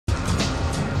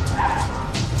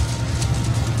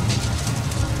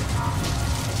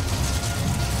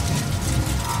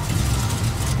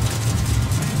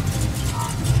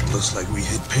Looks like we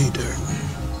hit pay dirt.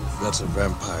 That's a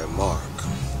vampire mark.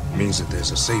 Means that there's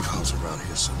a safe house around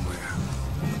here somewhere.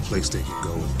 A place they can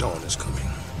go when dawn is coming.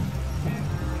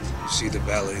 You see the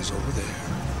valets over there?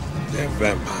 They're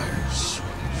vampires.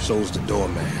 So's the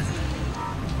doorman.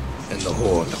 And the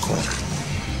whore in the corner.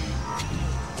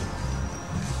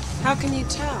 How can you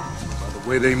tell? By the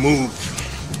way they move.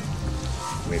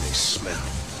 The way they smell.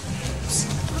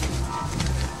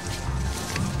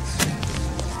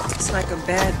 It's like a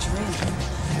bad dream.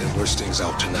 There are worse things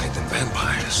out tonight than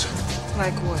vampires.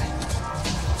 Like what?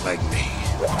 Like me.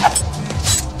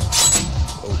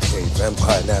 Okay,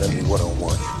 Vampire Anatomy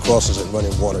 101. Crosses and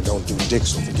running water don't do dick,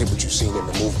 so forget what you've seen in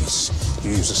the movies. You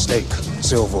use a snake,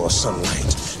 silver, or sunlight.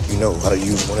 You know how to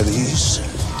use one of these?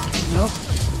 Nope.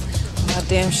 I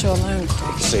damn sure learned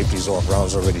quick. Safety's off,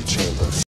 rounds already chambered.